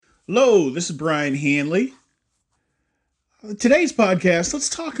Hello, this is Brian Hanley. Today's podcast, let's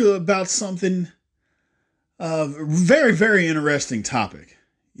talk about something very, very interesting topic.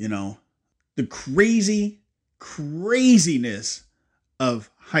 The craziness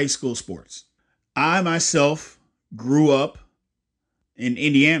of high school sports. I myself grew up in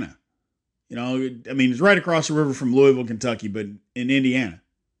Indiana. It's right across the river from Louisville, Kentucky, but in Indiana.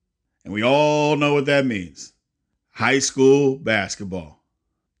 And we all know what that means. High school basketball.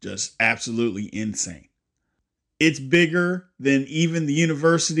 Just absolutely insane. It's bigger than even the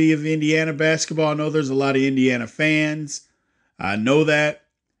University of Indiana basketball. I know there's a lot of Indiana fans. I know that.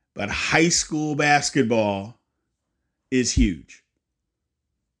 But high school basketball is huge.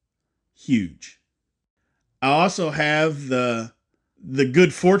 Huge. I also have the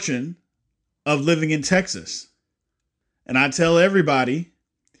good fortune of living in Texas. And I tell everybody,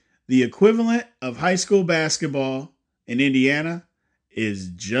 the equivalent of high school basketball in Indiana is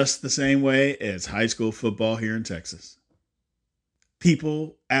just the same way as high school football here in Texas.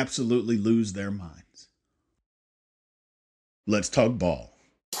 People absolutely lose their minds. Let's talk ball.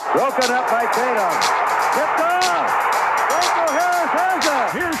 Broken up by Tatum. Tipped off. Michael Harris has it.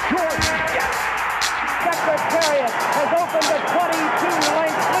 Here's Short. Yes. Secretariat has opened a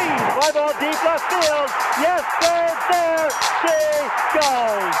 22-length lead. Fly ball deep left field. Yes, there she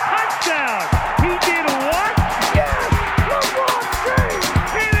goes. Touchdown. He did what? Yes.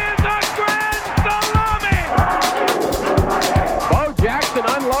 Jackson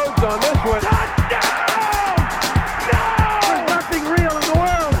unloads on this one. Touchdown! No! There's nothing real in the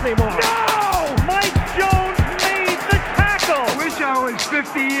world anymore. No! Mike Jones made the tackle. I wish I was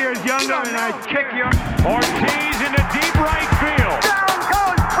 50 years younger and I'd kick you. Ortiz in the deep right field. Down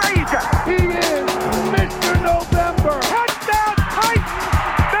goes Crazed. He is Mr. November. Touchdown Titans.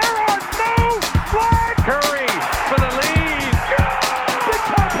 There are no flags. Curry for the lead. Big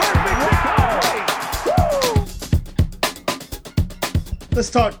time perfect. Let's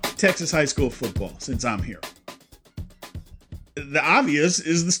talk Texas high school football since I'm here. The obvious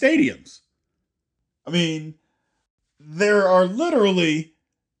is the stadiums. There are literally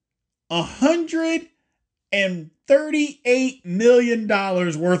 $138 million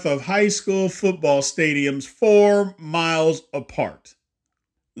worth of high school football stadiums 4 miles apart.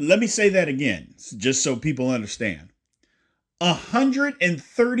 Let me say that again, just so people understand.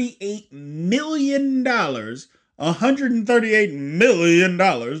 $138 million $138 million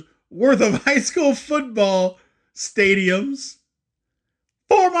worth of high school football stadiums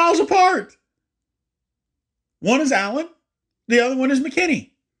 4 miles apart. One is Allen, the other one is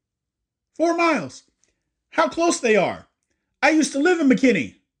McKinney. 4 miles. How close they are. I used to live in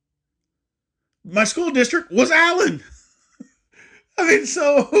McKinney. My school district was Allen.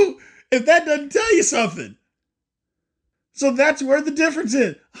 So if that doesn't tell you something. So that's where the difference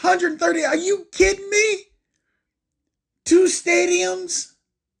is. 130, are you kidding me? 2 stadiums,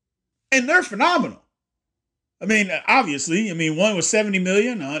 and they're phenomenal. Obviously, one was 70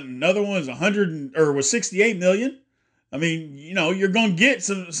 million, another one was 68 million. You're going to get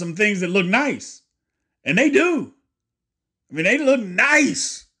some things that look nice, and they do. They look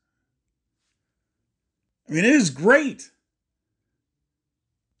nice. It is great.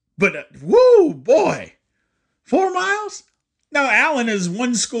 But, whoo, boy, 4 miles? Now, Allen is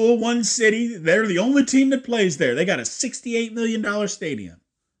one school, one city. They're the only team that plays there. They got a $68 million stadium.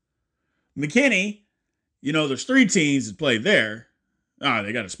 McKinney, there's 3 teams that play there.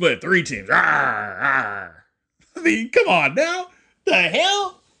 They got to split 3 teams. Come on now. The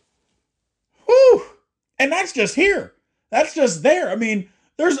hell? Whew. And that's just here. That's just there.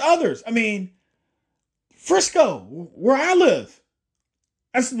 There's others. Frisco, where I live.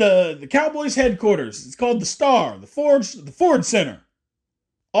 That's the Cowboys headquarters. It's called the Star, the Ford Center.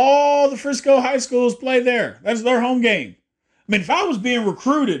 All the Frisco high schools play there. That's their home game. If I was being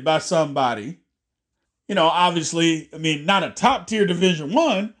recruited by somebody, obviously, not a top tier Division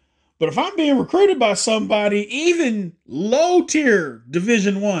I, but if I'm being recruited by somebody, even low tier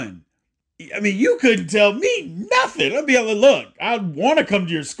Division I, you couldn't tell me nothing. I'd be like, look, I want to come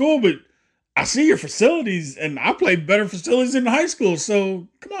to your school, but I see your facilities, and I played better facilities in high school, so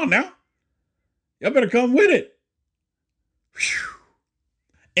come on now. Y'all better come with it. Whew.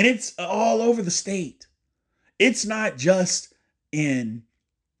 And it's all over the state. It's not just in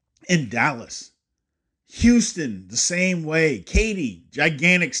Dallas. Houston, the same way. Katy,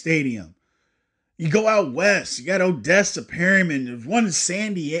 gigantic stadium. You go out west, you got Odessa, Perryman. There's one in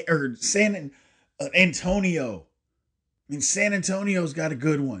San Antonio. San Antonio's got a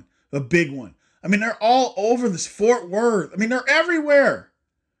good one. A big one. They're all over this Fort Worth. They're everywhere.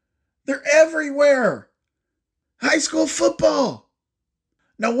 They're everywhere. High school football.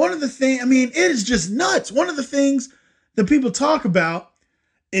 Now, one of the things, I mean, it is just nuts. One of the things that people talk about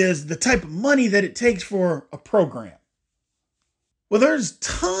is the type of money that it takes for a program. Well, there's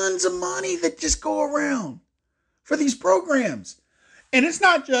tons of money that just go around for these programs. And it's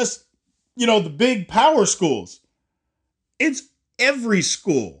not just, the big power schools. It's every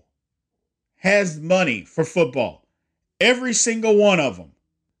school has money for football. Every single one of them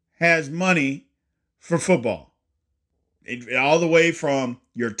has money for football. All the way from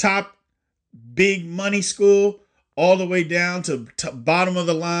your top big money school all the way down to bottom of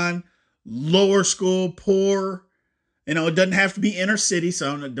the line, lower school, poor. It doesn't have to be inner city,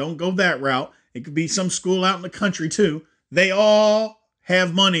 so don't go that route. It could be some school out in the country too. They all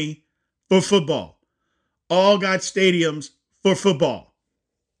have money for football. All got stadiums for football.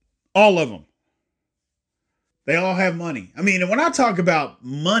 All of them. They all have money. I mean, when I talk about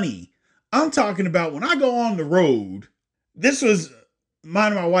money, I'm talking about when I go on the road. This was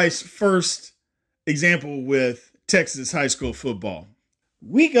mine and my wife's first example with Texas high school football.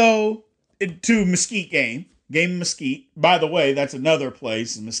 We go to Mesquite game in Mesquite. By the way, that's another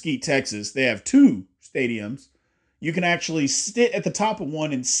place in Mesquite, Texas. They have 2 stadiums. You can actually sit at the top of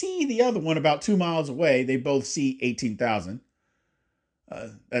one and see the other one about 2 miles away. They both seat 18,000.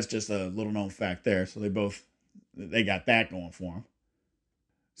 That's just a little known fact there. So they got that going for them.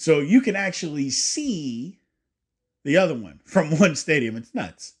 So you can actually see the other one from one stadium. It's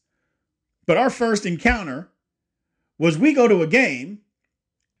nuts. But our first encounter was we go to a game,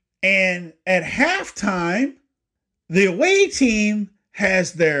 and at halftime, the away team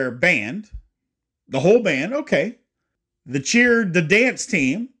has their band, the whole band, okay. The dance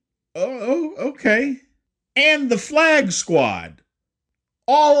team, okay. And the flag squad,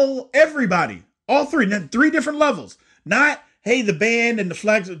 everybody, all 3 different levels. Not, hey, the band and the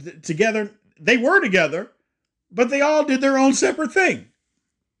flags together. They were together, but they all did their own separate thing.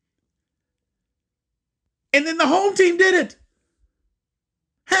 And then the home team did it.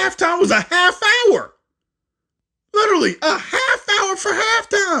 Halftime was a half hour. Literally a half hour for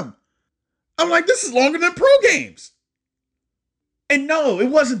halftime. I'm like, this is longer than pro games. And no, it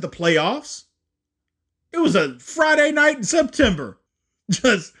wasn't the playoffs. It was a Friday night in September.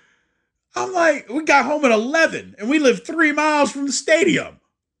 I'm like, we got home at 11 and we lived 3 miles from the stadium.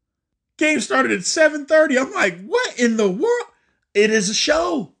 Game started at 7:30. I'm like, what in the world? It is a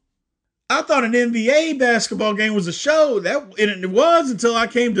show. I thought an NBA basketball game was a show. And it was until I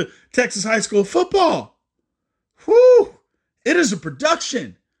came to Texas high school football. Whew. It is a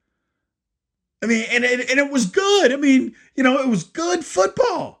production. I mean, and it was good. I mean, it was good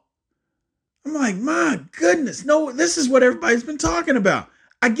football. I'm like, my goodness. No, this is what everybody's been talking about.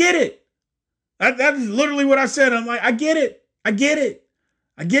 I get it. That is literally what I said. I'm like, I get it. I get it.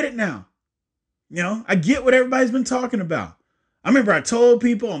 I get it now. I get what everybody's been talking about. I remember I told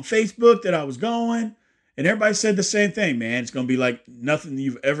people on Facebook that I was going, and everybody said the same thing, man. It's going to be like nothing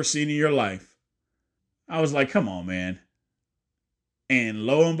you've ever seen in your life. I was like, come on, man. And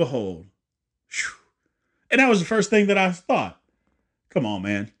lo and behold, whew, and that was the first thing that I thought. Come on,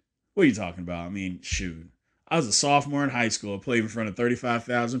 man. What are you talking about? I mean, shoot. I was a sophomore in high school, played in front of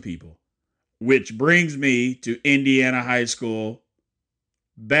 35,000 people, which brings me to Indiana high school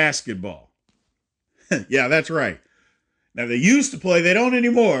basketball. Yeah, that's right. Now, they don't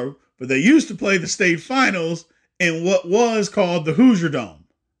anymore, but they used to play the state finals in what was called the Hoosier Dome,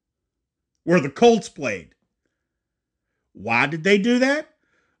 where the Colts played. Why did they do that?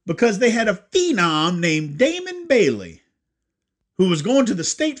 Because they had a phenom named Damon Bailey, who was going to the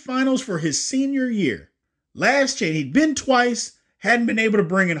state finals for his senior year. Last year, he'd been twice, hadn't been able to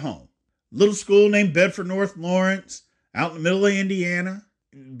bring it home. Little school named Bedford North Lawrence, out in the middle of Indiana.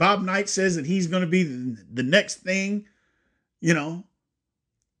 Bob Knight says that he's going to be the next thing,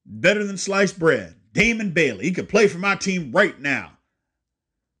 better than sliced bread. Damon Bailey, he could play for my team right now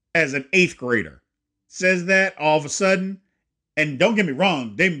as an 8th grader. Says that all of a sudden, and don't get me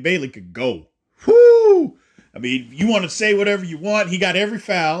wrong, Damon Bailey could go. Whoo! I mean, you want to say whatever you want. He got every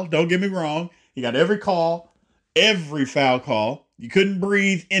foul. Don't get me wrong. He got every call, every foul call. You couldn't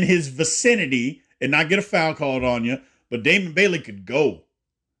breathe in his vicinity and not get a foul called on you. But Damon Bailey could go.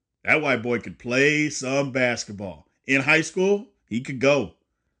 That white boy could play some basketball. In high school, he could go.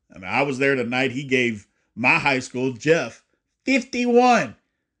 I mean, I was there the night he gave my high school, Jeff, 51.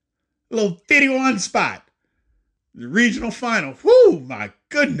 A little 51 spot. The regional final. Whoo, my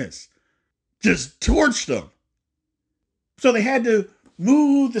goodness. Just torched them. So they had to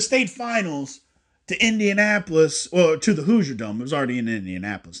move the state finals to Indianapolis, or to the Hoosier Dome. It was already in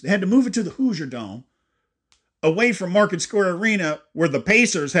Indianapolis. They had to move it to the Hoosier Dome, away from Market Square Arena, where the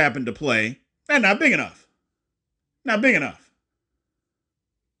Pacers happened to play. And not big enough. Not big enough.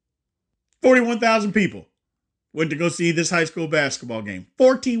 41,000 people went to go see this high school basketball game.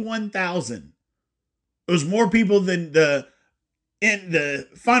 41,000. It was more people than the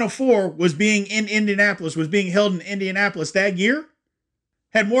Final Four was being held in Indianapolis that year.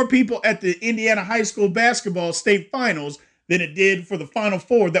 Had more people at the Indiana High School Basketball State Finals than it did for the Final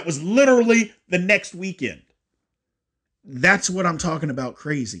Four. That was literally the next weekend. That's what I'm talking about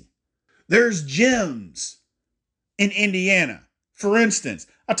crazy. There's gyms in Indiana. For instance,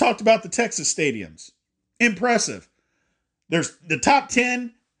 I talked about the Texas stadiums. Impressive. There's the top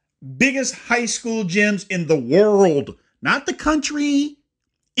 10 biggest high school gyms in the world. Not the country,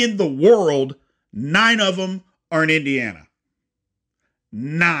 in the world. 9 of them are in Indiana.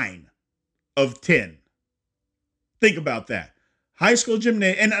 9 of 10. Think about that. High school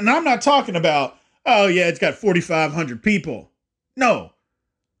gymnasium. And I'm not talking about, oh yeah, it's got 4,500 people. No.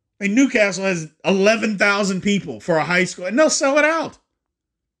 I mean, Newcastle has 11,000 people for a high school, and they'll sell it out.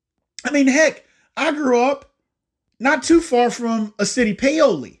 I mean, heck, I grew up not too far from a city,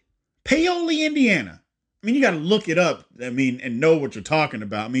 Paoli, Indiana. I mean, you got to look it up, and know what you're talking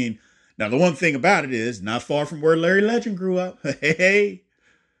about. I mean, now the one thing about it is not far from where Larry Legend grew up. Hey,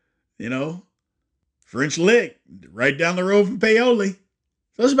 French Lick, right down the road from Paoli.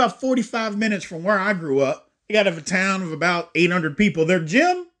 So it's about 45 minutes from where I grew up. You got to have a town of about 800 people. Their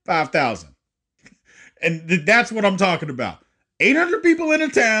gym, 5,000. And that's what I'm talking about. 800 people in a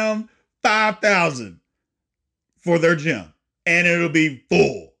town, 5,000 for their gym. And it'll be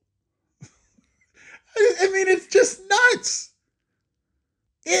full. I mean, it's just nuts.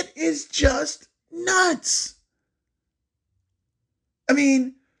 It is just nuts. I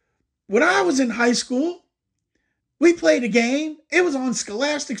mean, when I was in high school, we played a game. It was on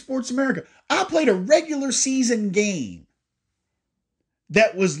Scholastic Sports America. I played a regular season game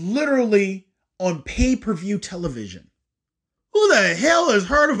that was literally on pay-per-view television. Who the hell has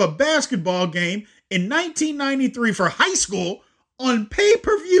heard of a basketball game in 1993 for high school on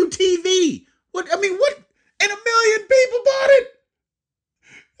pay-per-view TV? What? And 1 million people bought it.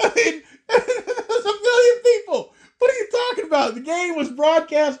 I mean, there's 1 million people. What are you talking about? The game was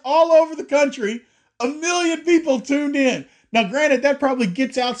broadcast all over the country. 1 million people tuned in. Now, granted, that probably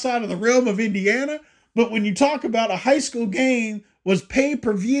gets outside of the realm of Indiana, but when you talk about a high school game was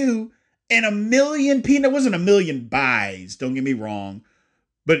pay-per-view and 1 million people, it wasn't 1 million buys, don't get me wrong,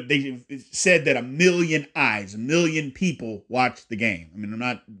 but they said that 1 million eyes, 1 million people watched the game. I mean, I'm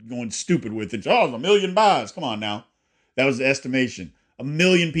not going stupid with it. Oh, it's 1 million buys. Come on now. That was the estimation. 1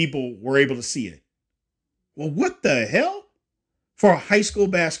 million people were able to see it. Well, what the hell? For a high school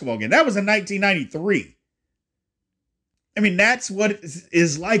basketball game. That was in 1993. I mean, that's what it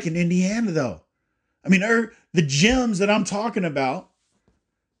is like in Indiana, though. I mean, the gyms that I'm talking about,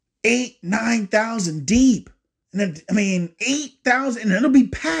 9,000 deep. And 8,000, and it'll be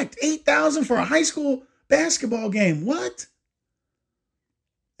packed. 8,000 for a high school basketball game. What?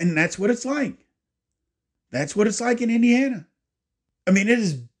 And that's what it's like. That's what it's like in Indiana. I mean, it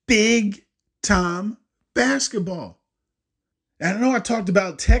is big time basketball. And I know I talked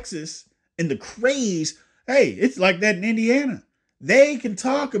about Texas and the Crazed. Hey, it's like that in Indiana. They can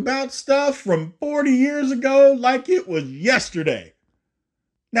talk about stuff from 40 years ago like it was yesterday.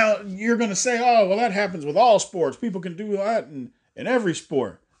 Now, you're going to say, oh, well, that happens with all sports. People can do that in every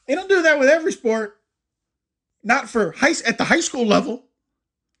sport. They don't do that with every sport. Not at the high school level.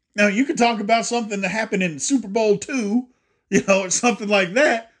 Now, you can talk about something that happened in Super Bowl II, or something like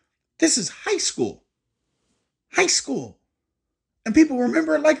that. This is high school. High school. And people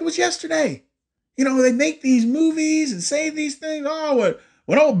remember it like it was yesterday. They make these movies and say these things. Oh,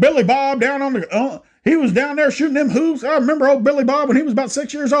 when old Billy Bob he was down there shooting them hoops. I remember old Billy Bob when he was about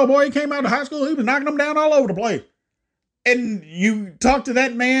 6 years old. Boy, he came out of high school. He was knocking them down all over the place. And you talk to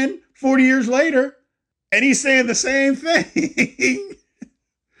that man 40 years later, and he's saying the same thing.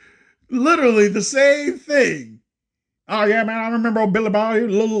 Literally the same thing. Oh, yeah, man, I remember old Billy Bob. He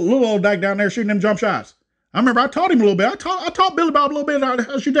was a little old dyke down there shooting them jump shots. I remember I taught him a little bit. I taught Billy Bob a little bit how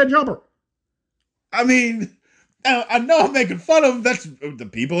to shoot that jumper. I mean, I know I'm making fun of them. That's the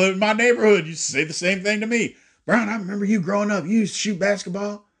people in my neighborhood used to say the same thing to me. Brian, I remember you growing up. You used to shoot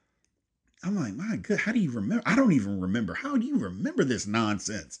basketball. I'm like, my God, how do you remember? I don't even remember. How do you remember this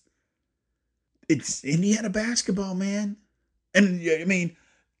nonsense? It's Indiana basketball, man. And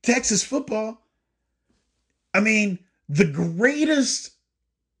Texas football. The greatest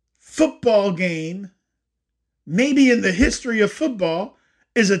football game maybe in the history of football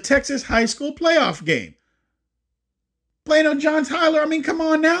is a Texas high school playoff game. Playing on John Tyler, come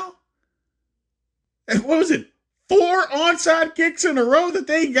on now. And what was it? 4 onside kicks in a row that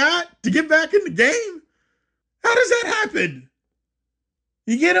they got to get back in the game? How does that happen?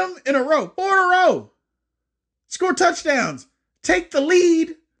 You get them in a row, 4 in a row. Score touchdowns. Take the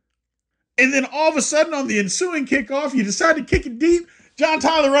lead. And then all of a sudden on the ensuing kickoff, you decide to kick it deep. John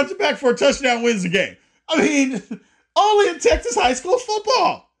Tyler runs it back for a touchdown, wins the game. I mean, only in Texas high school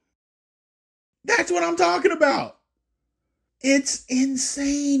football. That's what I'm talking about. It's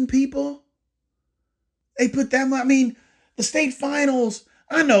insane, people. They put that, I mean, the state finals,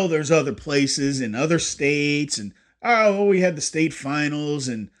 I know there's other places in other states, and we had the state finals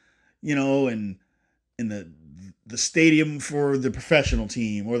and, and in the stadium for the professional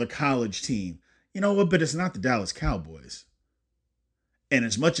team or the college team. You know what? But it's not the Dallas Cowboys. And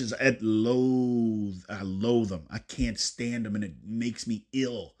as much as I loathe them, I can't stand them, and it makes me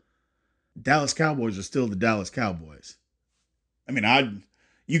ill. Dallas Cowboys are still the Dallas Cowboys. I mean,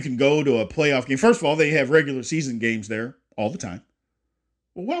 you can go to a playoff game. First of all, they have regular season games there all the time.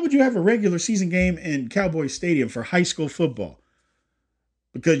 Well, why would you have a regular season game in Cowboy Stadium for high school football?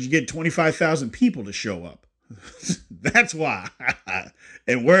 Because you get 25,000 people to show up. That's why.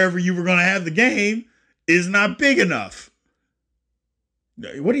 And wherever you were going to have the game is not big enough.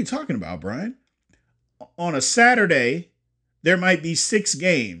 What are you talking about, Brian? On a Saturday, there might be 6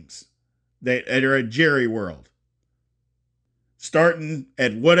 games that are at Jerry World. Starting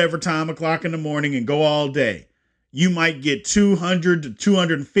at whatever time o'clock in the morning and go all day. You might get 200 to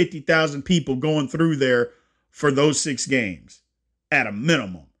 250,000 people going through there for those 6 games at a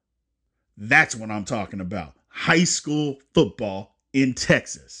minimum. That's what I'm talking about. High school football in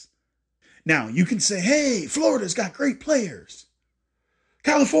Texas. Now, you can say, hey, Florida's got great players.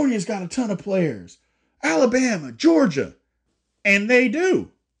 California's got a ton of players. Alabama, Georgia. And they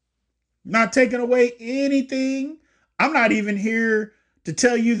do. Not taking away anything. I'm not even here to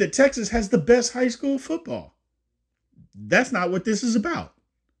tell you that Texas has the best high school football. That's not what this is about.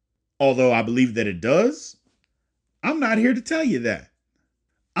 Although I believe that it does. I'm not here to tell you that.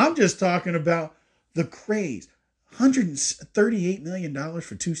 I'm just talking about the Crazed. $138 million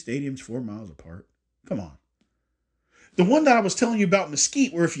for 2 stadiums 4 miles apart. Come on. The one that I was telling you about,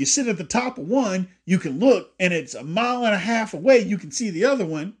 Mesquite, where if you sit at the top of one, you can look and it's a mile and a half away, you can see the other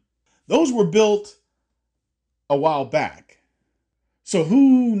one. Those were built a while back. So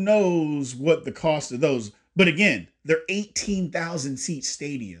who knows what the cost of those, but again, they're 18,000 seat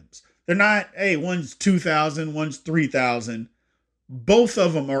stadiums. They're not, hey, one's 2,000, one's 3,000. Both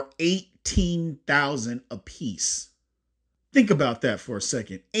of them are 18,000 a piece. Think about that for a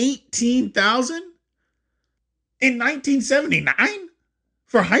second. 18,000 in 1979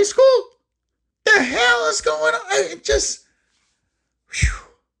 for high school? The hell is going on? It just, whew.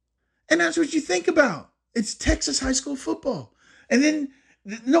 And that's what you think about. It's Texas high school football. And then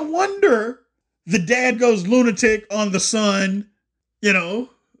no wonder the dad goes lunatic on the son,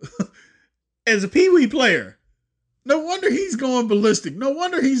 as a peewee player. No wonder he's going ballistic. No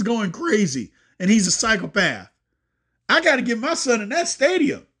wonder he's going crazy. And he's a psychopath. I got to get my son in that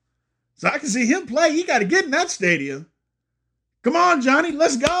stadium so I can see him play. He got to get in that stadium. Come on, Johnny.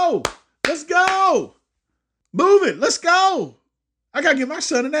 Let's go. Let's go. Move it. Let's go. I got to get my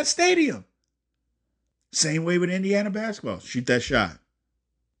son in that stadium. Same way with Indiana basketball. Shoot that shot.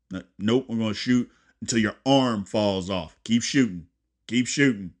 Nope, we're going to shoot until your arm falls off. Keep shooting. Keep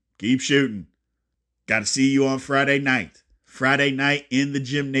shooting. Keep shooting. Got to see you on Friday night. Friday night in the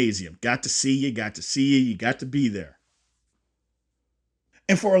gymnasium. Got to see you. Got to see you. You got to be there.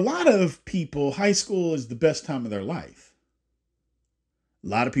 And for a lot of people, high school is the best time of their life. A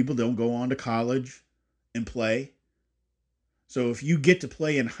lot of people don't go on to college and play. So if you get to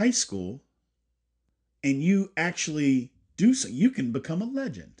play in high school and you actually do so, you can become a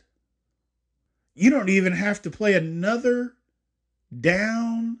legend. You don't even have to play another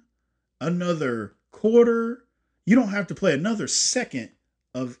down, another quarter. You don't have to play another second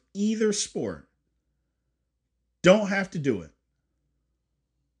of either sport. Don't have to do it.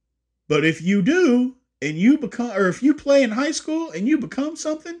 But if you do, and you become, or if you play in high school and you become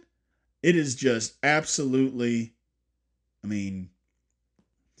something, it is just absolutely,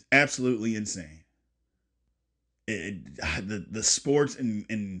 absolutely insane. The sports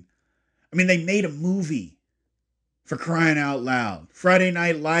and they made a movie, for crying out loud. Friday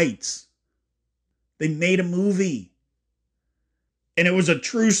Night Lights. They made a movie. And it was a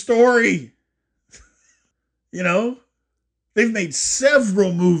true story. They've made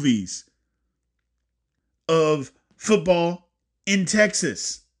several movies of football in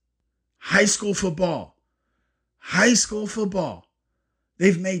Texas. High school football. High school football.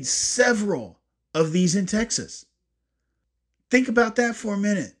 They've made several of these in Texas. Think about that for a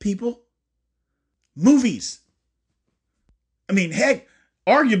minute, people. Movies. Heck,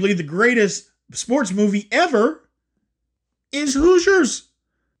 arguably the greatest sports movie ever is Hoosiers.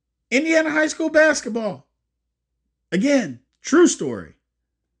 Indiana high school basketball. Again, true story.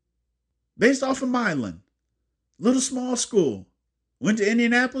 Based off of Milan. Little small school. Went to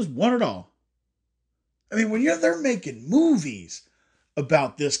Indianapolis, won it all. I mean, when they're making movies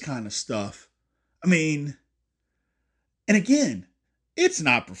about this kind of stuff, I mean, and again, it's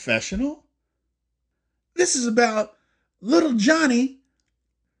not professional. This is about little Johnny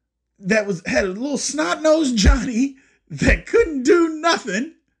had a little snot-nosed Johnny that couldn't do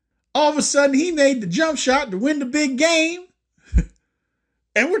nothing. All of a sudden, he made the jump shot to win the big game.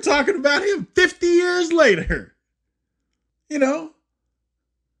 And we're talking about him 50 years later. You know?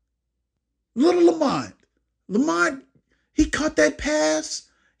 Little Lamont. Lamont, he caught that pass.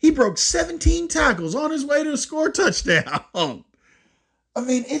 He broke 17 tackles on his way to score a touchdown. I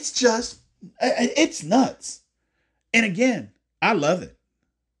mean, it's nuts. And again, I love it.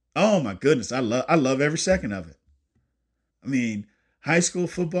 Oh my goodness, I love every second of it. I mean, high school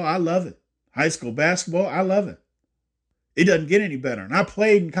football, I love it. High school basketball, I love it. It doesn't get any better. And I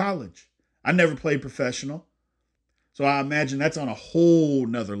played in college. I never played professional. So I imagine that's on a whole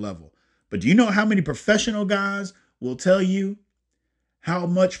nother level. But do you know how many professional guys will tell you how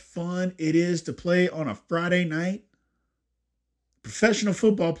much fun it is to play on a Friday night? Professional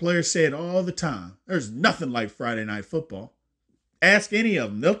football players say it all the time. There's nothing like Friday night football. Ask any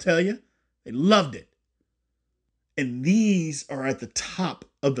of them. They'll tell you. They loved it. And these are at the top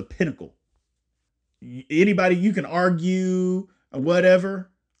of the pinnacle. Anybody, you can argue or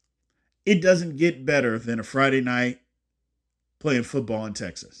whatever. It doesn't get better than a Friday night playing football in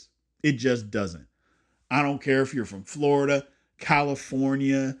Texas. It just doesn't. I don't care if you're from Florida,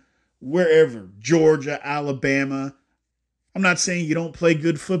 California, wherever, Georgia, Alabama. I'm not saying you don't play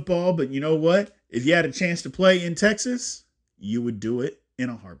good football, but you know what? If you had a chance to play in Texas, you would do it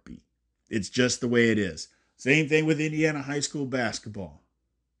in a heartbeat. It's just the way it is. Same thing with Indiana high school basketball.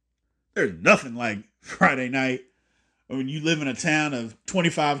 There's nothing like Friday night when you live in a town of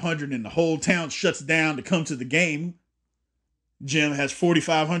 2,500 and the whole town shuts down to come to the game. Gym has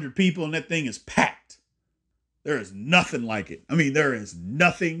 4,500 people and that thing is packed. There is nothing like it. I mean, there is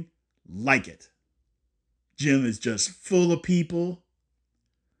nothing like it. Gym is just full of people.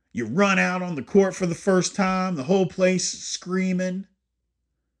 You run out on the court for the first time, the whole place screaming.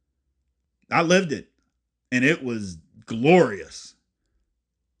 I lived it, and it was glorious.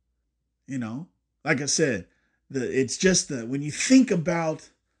 You know, like I said, it's just when you think about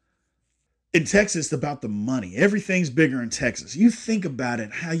in Texas about the money, everything's bigger in Texas. You think about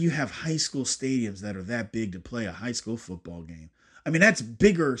it, how you have high school stadiums that are that big to play a high school football game. I mean, that's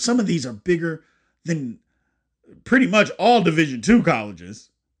bigger. Some of these are bigger than pretty much all Division II colleges.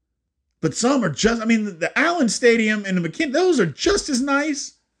 But some are just, I mean, the Allen Stadium and the McKinney, those are just as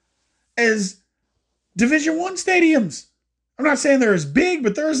nice as Division I stadiums. I'm not saying they're as big,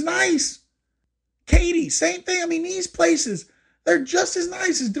 but they're as nice. Katy, same thing. I mean, these places, they're just as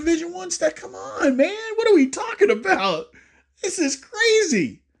nice as Division I stadiums. Come on, man. What are we talking about? This is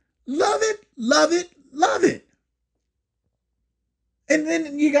crazy. Love it, love it, love it. And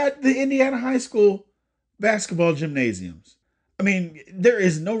then you got the Indiana high school basketball gymnasiums. I mean, there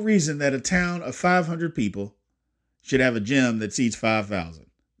is no reason that a town of 500 people should have a gym that seats 5,000.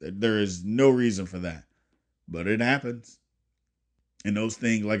 There is no reason for that. But it happens. And those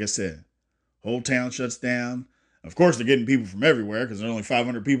things, like I said, whole town shuts down. Of course, they're getting people from everywhere because there are only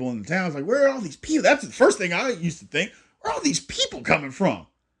 500 people in the town. It's like, where are all these people? That's the first thing I used to think. Where are all these people coming from?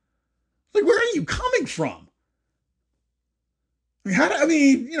 Like, where are you coming from? I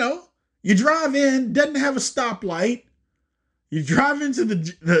mean, you drive in, doesn't have a stoplight. You drive into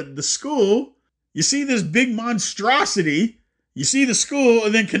the school, you see this big monstrosity, you see the school,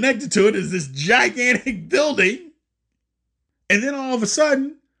 and then connected to it is this gigantic building. And then all of a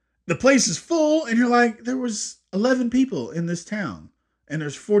sudden, the place is full, and you're like, there was 11 people in this town, and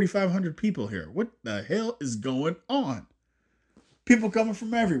there's 4,500 people here. What the hell is going on? People coming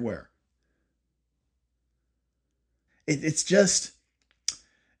from everywhere. It's just,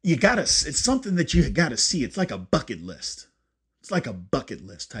 it's something that you gotta see. It's like a bucket list. It's like a bucket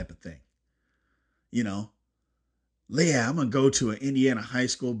list type of thing. Yeah, I'm going to go to an Indiana high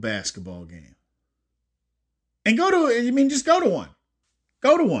school basketball game. And just go to one.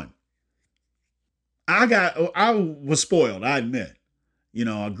 Go to one. I was spoiled, I admit.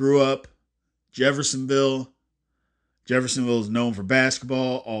 I grew up Jeffersonville. Jeffersonville is known for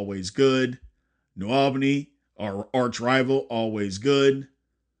basketball, always good. New Albany, our arch rival, always good.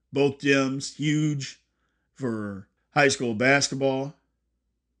 Both gyms, huge for high school basketball,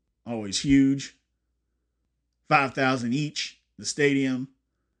 always huge. 5,000 each, the stadium.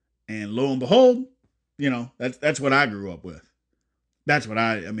 And lo and behold, that's what I grew up with. That's what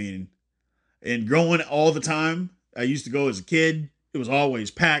I mean. And growing all the time, I used to go as a kid. It was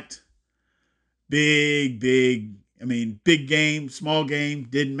always packed. Big game, small game,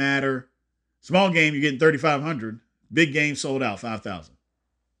 didn't matter. Small game, you're getting 3,500. Big game sold out, 5,000.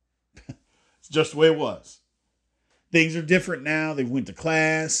 It's just the way it was. Things are different now. They went to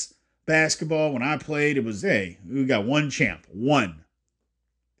class. Basketball, when I played, it was, hey, we got one champ. One.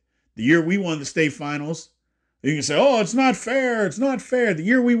 The year we won the state finals, you can say, oh, it's not fair. It's not fair. The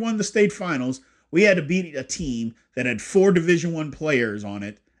year we won the state finals, we had to beat a team that had 4 Division I players on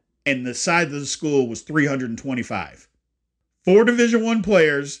it, and the size of the school was 325. 4 Division I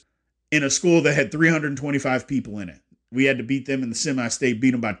players in a school that had 325 people in it. We had to beat them in the semi-state,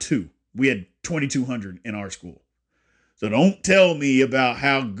 beat them by 2. We had 2,200 in our school. So don't tell me about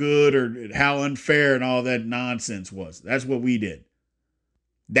how good or how unfair and all that nonsense was. That's what we did.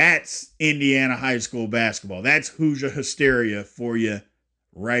 That's Indiana high school basketball. That's Hoosier hysteria for you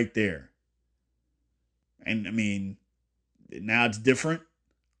right there. And I mean, now it's different,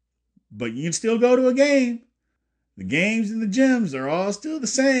 but you can still go to a game. The games and the gyms are all still the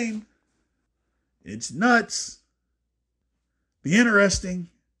same. It's nuts. Be interesting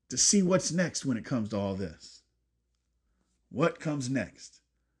to see what's next when it comes to all this. What comes next?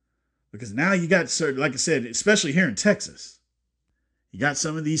 Because now you got certain, like I said, especially here in Texas, you got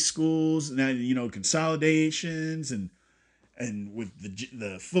some of these schools now, consolidations and with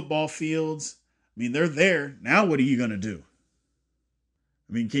the football fields. I mean, they're there. Now what are you going to do?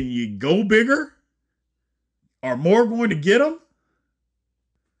 I mean, can you go bigger? Are more going to get them?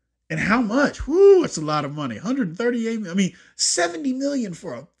 And how much? Whoo, that's a lot of money. 138, I mean, $70 million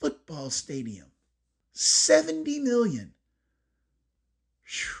for a football stadium. $70 million.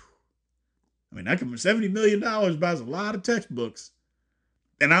 I mean, $70 million buys a lot of textbooks.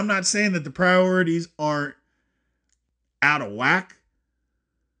 And I'm not saying that the priorities aren't out of whack.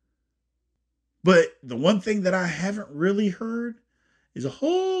 But the one thing that I haven't really heard is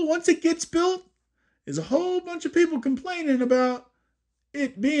once it gets built, is a whole bunch of people complaining about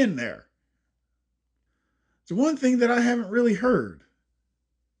it being there. So one thing that I haven't really heard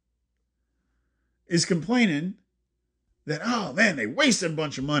is complaining that, oh man, they wasted a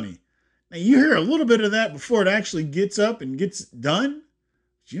bunch of money. Now you hear a little bit of that before it actually gets up and gets done.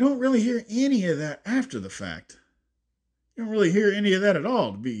 But you don't really hear any of that after the fact. You don't really hear any of that at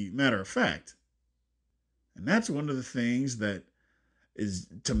all, to be matter of fact. And that's one of the things that is,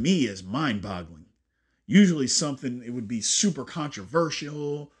 to me, is mind-boggling. Usually something, it would be super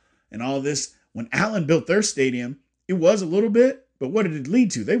controversial and all this. When Allen built their stadium, it was a little bit, but what did it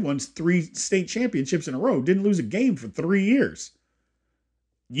lead to? They won 3 state championships in a row, didn't lose a game for 3 years.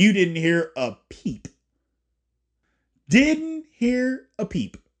 You didn't hear a peep. Didn't hear a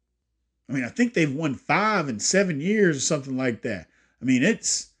peep. I mean, I think they've won 5 in 7 years or something like that. I mean,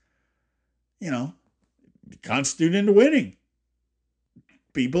 it's, constituted into winning.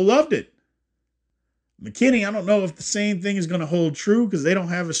 People loved it. McKinney, I don't know if the same thing is going to hold true because they don't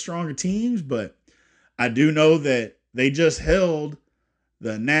have as stronger teams, but I do know that they just held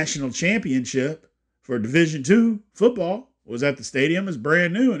the national championship for Division II football. Was at the stadium. It's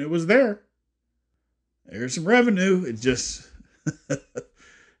brand new, and it was there. There's some revenue. It's just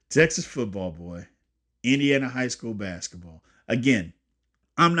Texas football, boy. Indiana high school basketball. Again,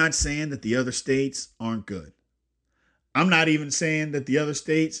 I'm not saying that the other states aren't good. I'm not even saying that the other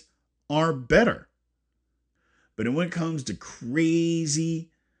states are better. But when it comes to crazy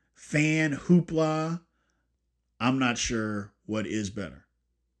fan hoopla, I'm not sure what is better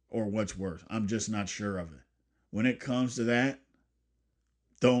or what's worse. I'm just not sure of it. When it comes to that,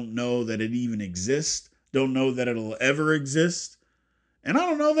 don't know that it even exists. Don't know that it'll ever exist. And I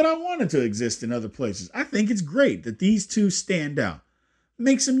don't know that I want it to exist in other places. I think it's great that these two stand out.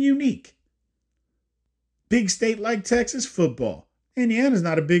 Makes them unique. Big state like Texas, football. Indiana's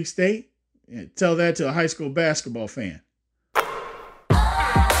not a big state. Yeah, tell that to a high school basketball fan.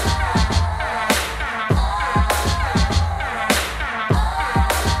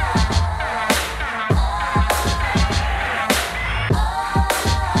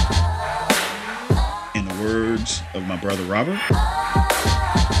 In the words of my brother Robert,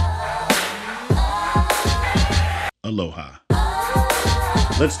 aloha.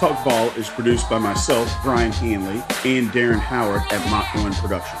 Let's Talk Ball is produced by myself, Brian Hanley, and Darren Howard at Mach 1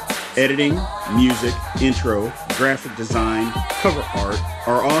 Productions. Editing, music, intro, graphic design, cover art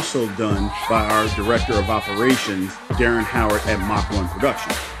are also done by our Director of Operations, Darren Howard at Mach 1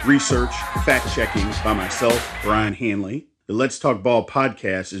 Productions. Research, fact-checking by myself, Brian Hanley. The Let's Talk Ball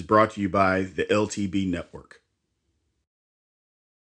podcast is brought to you by the LTB Network.